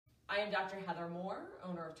I am Dr. Heather Moore,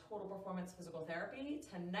 owner of Total Performance Physical Therapy.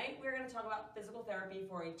 Tonight we're going to talk about physical therapy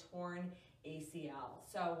for a torn ACL.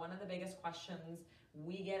 So one of the biggest questions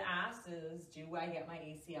we get asked is, do I get my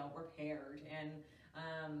ACL repaired? And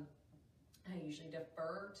I usually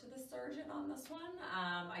defer to the surgeon on this one.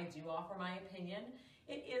 I do offer my opinion.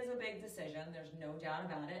 It is a big decision, there's no doubt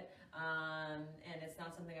about it. And it's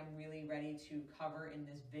not something I'm really ready to cover in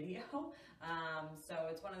this video. So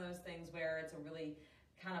it's one of those things where it's a really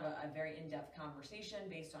kind of a very in-depth conversation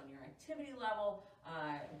based on your activity level,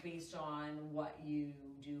 based on what you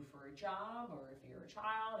do for a job, or if you're a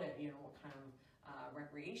child, what kind of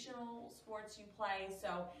recreational sports you play.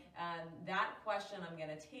 So that question I'm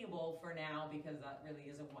going to table for now, because that really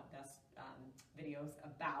isn't what this video is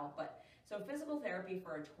about. But so physical therapy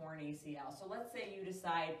for a torn ACL. So let's say you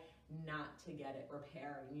decide not to get it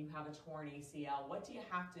repaired and you have a torn ACL. What do you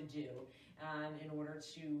have to do in order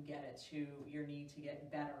to get it to your knee to get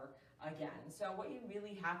better again? So what you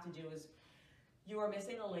really have to do is, you are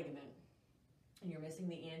missing a ligament, and you're missing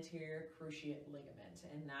the anterior cruciate ligament,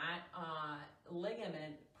 and that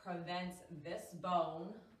ligament prevents this bone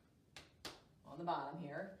on the bottom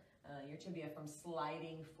here, your tibia, from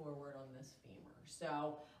sliding forward on this femur.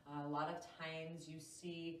 So a lot of times you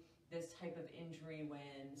see this type of injury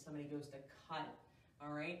when somebody goes to cut,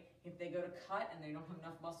 all right? If they go to cut and they don't have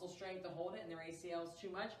enough muscle strength to hold it and their ACL is too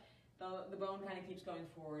much, the bone kind of keeps going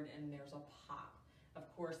forward and there's a pop. Of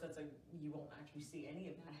course, you won't actually see any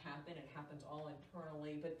of that happen. It happens all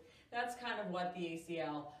internally, but that's kind of what the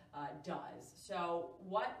ACL does. So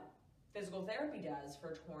what physical therapy does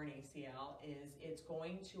for a torn ACL is it's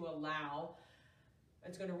going to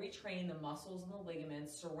retrain the muscles and the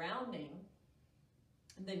ligaments surrounding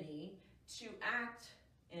the knee to act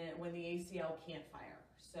when the ACL can't fire.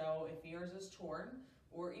 So if yours is torn,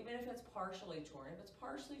 or even if it's partially torn,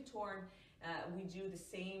 we do the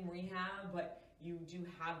same rehab, but you do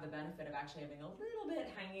have the benefit of actually having a little bit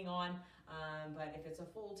hanging on. But if it's a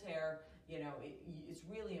full tear, it's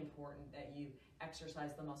really important that you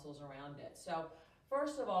exercise the muscles around it. So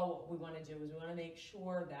first of all, what we want to do is we want to make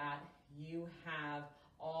sure that you have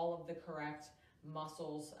all of the correct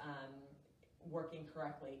muscles working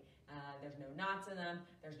correctly. There's no knots in them,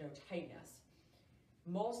 there's no tightness.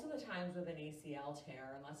 Most of the times with an ACL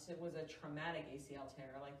tear, unless it was a traumatic ACL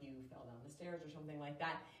tear, like you fell down the stairs or something like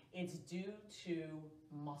that, it's due to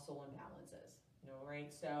muscle imbalances,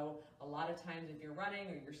 right? So a lot of times if you're running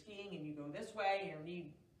or you're skiing and you go this way, your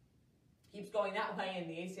knee keeps going that way and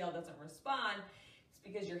the ACL doesn't respond, it's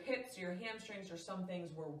because your hips, your hamstrings, or some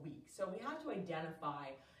things were weak. So we have to identify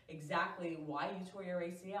exactly why you tore your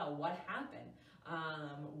ACL, what happened,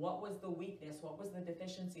 what was the weakness, what was the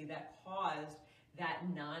deficiency that caused that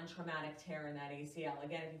non-traumatic tear in that ACL.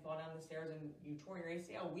 Again, if you fall down the stairs and you tore your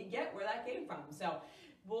ACL, we get where that came from. So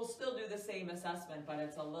we'll still do the same assessment, but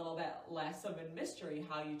it's a little bit less of a mystery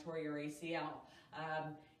how you tore your ACL.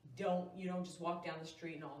 You don't just walk down the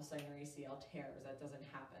street and all of a sudden your ACL tears. That doesn't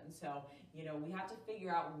happen. So, we have to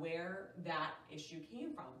figure out where that issue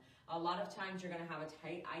came from. A lot of times you're going to have a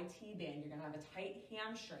tight IT band, you're going to have a tight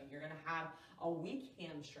hamstring, you're going to have a weak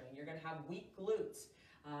hamstring, you're going to have weak glutes.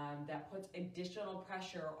 That puts additional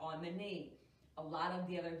pressure on the knee. A lot of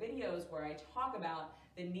the other videos where I talk about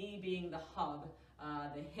the knee being the hub,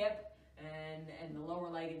 the hip and the lower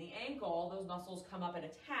leg and the ankle, all those muscles come up and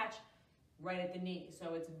attach right at the knee.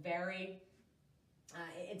 So it's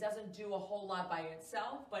it doesn't do a whole lot by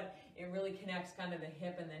itself, but it really connects kind of the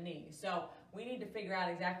hip and the knee. So we need to figure out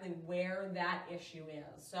exactly where that issue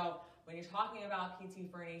is. So when you're talking about PT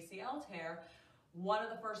for an ACL tear, one of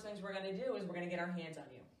the first things we're going to do is we're going to get our hands on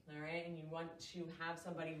you, all right? And you want to have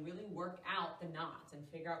somebody really work out the knots and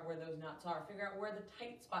figure out where those knots are, figure out where the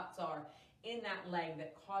tight spots are in that leg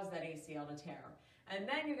that caused that ACL to tear. And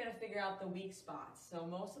then you're going to figure out the weak spots. So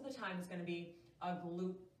most of the time it's going to be a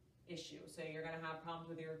glute issue. So you're going to have problems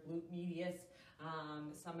with your glute medius,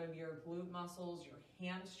 some of your glute muscles, your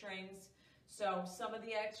hamstrings. So some of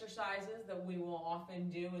the exercises that we will often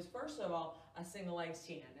do is, first of all, a single leg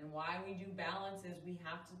stand. And why we do balance is we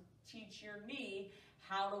have to teach your knee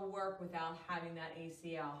how to work without having that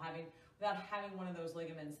ACL, without having one of those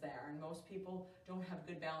ligaments there. And most people don't have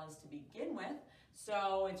good balance to begin with.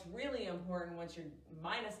 So it's really important, once you're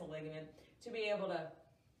minus a ligament, to be able to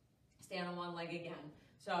stand on one leg again.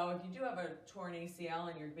 So if you do have a torn ACL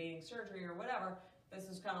and you're debating surgery or whatever, this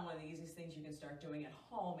is kind of one of the easiest things you can start doing at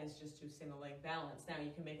home, is just to single leg balance. Now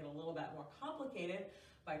you can make it a little bit more complicated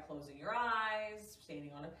by closing your eyes,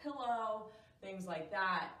 standing on a pillow, things like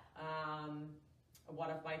that. One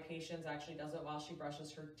of my patients actually does it while she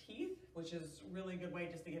brushes her teeth, which is a really good way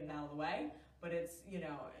just to get it out of the way. but it's,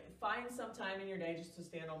 find some time in your day just to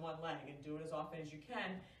stand on one leg and do it as often as you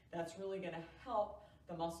can. That's really going to help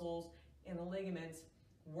the muscles and the ligaments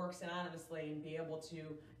work synonymously and be able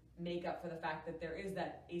to make up for the fact that there is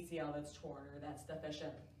that ACL that's torn or that's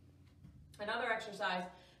deficient. Another exercise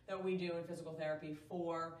that we do in physical therapy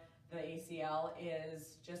for the ACL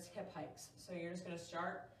is just hip hikes. So you're just going to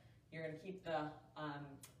start, you're going to keep the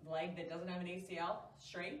leg that doesn't have an ACL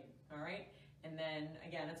straight, all right? And then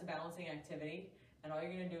again, it's a balancing activity, and all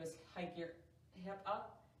you're going to do is hike your hip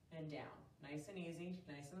up and down. Nice and easy,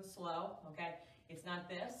 nice and slow, okay? It's not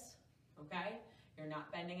this, okay? You're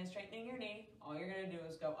not bending and straightening your knee. All you're going to do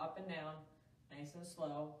is go up and down, nice and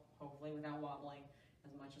slow, hopefully without wobbling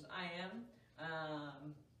as much as I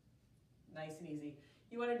am. Nice and easy.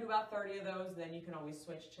 You want to do about 30 of those, then you can always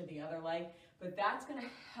switch to the other leg. But that's going to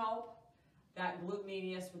help that glute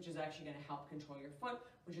medius, which is actually going to help control your foot,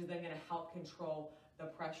 which is then going to help control the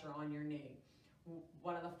pressure on your knee.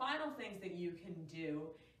 One of the final things that you can do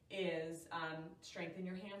is strengthen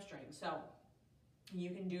your hamstring. So you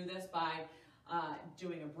can do this by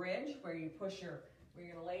doing a bridge where you where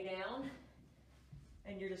you're going to lay down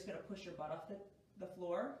and you're just going to push your butt off the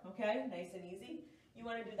floor, okay? Nice and easy. You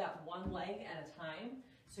want to do that one leg at a time,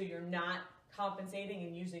 so you're not compensating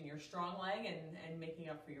and using your strong leg and making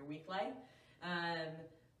up for your weak leg.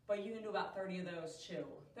 But you can do about 30 of those too.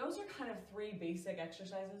 Those are kind of three basic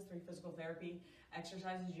exercises, three physical therapy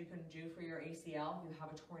exercises you can do for your ACL. You have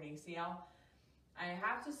a torn ACL. I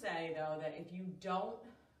have to say though that if you don't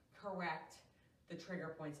correct the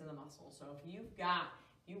trigger points in the muscle, so if you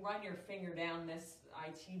run your finger down this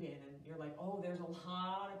IT bin and you're like, oh, there's a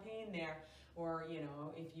lot of pain there, or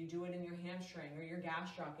if you do it in your hamstring or your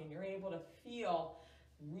gastroc and you're able to feel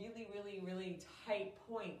really, really, really tight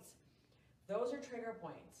points, those are trigger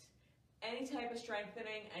points. Any type of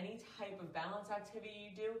strengthening, any type of balance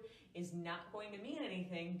activity you do is not going to mean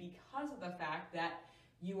anything because of the fact that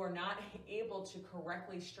you are not able to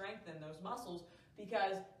correctly strengthen those muscles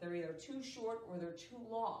because they're either too short or they're too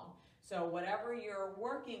long. So whatever you're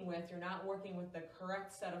working with, you're not working with the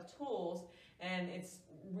correct set of tools, and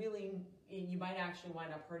you might actually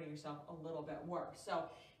wind up hurting yourself a little bit worse. So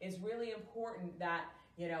it's really important that,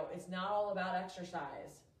 it's not all about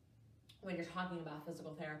exercise when you're talking about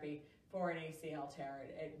physical therapy for an ACL tear.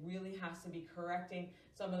 It really has to be correcting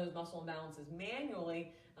some of those muscle imbalances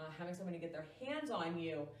manually, having somebody get their hands on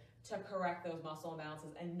you to correct those muscle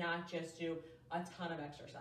imbalances and not just do a ton of exercise.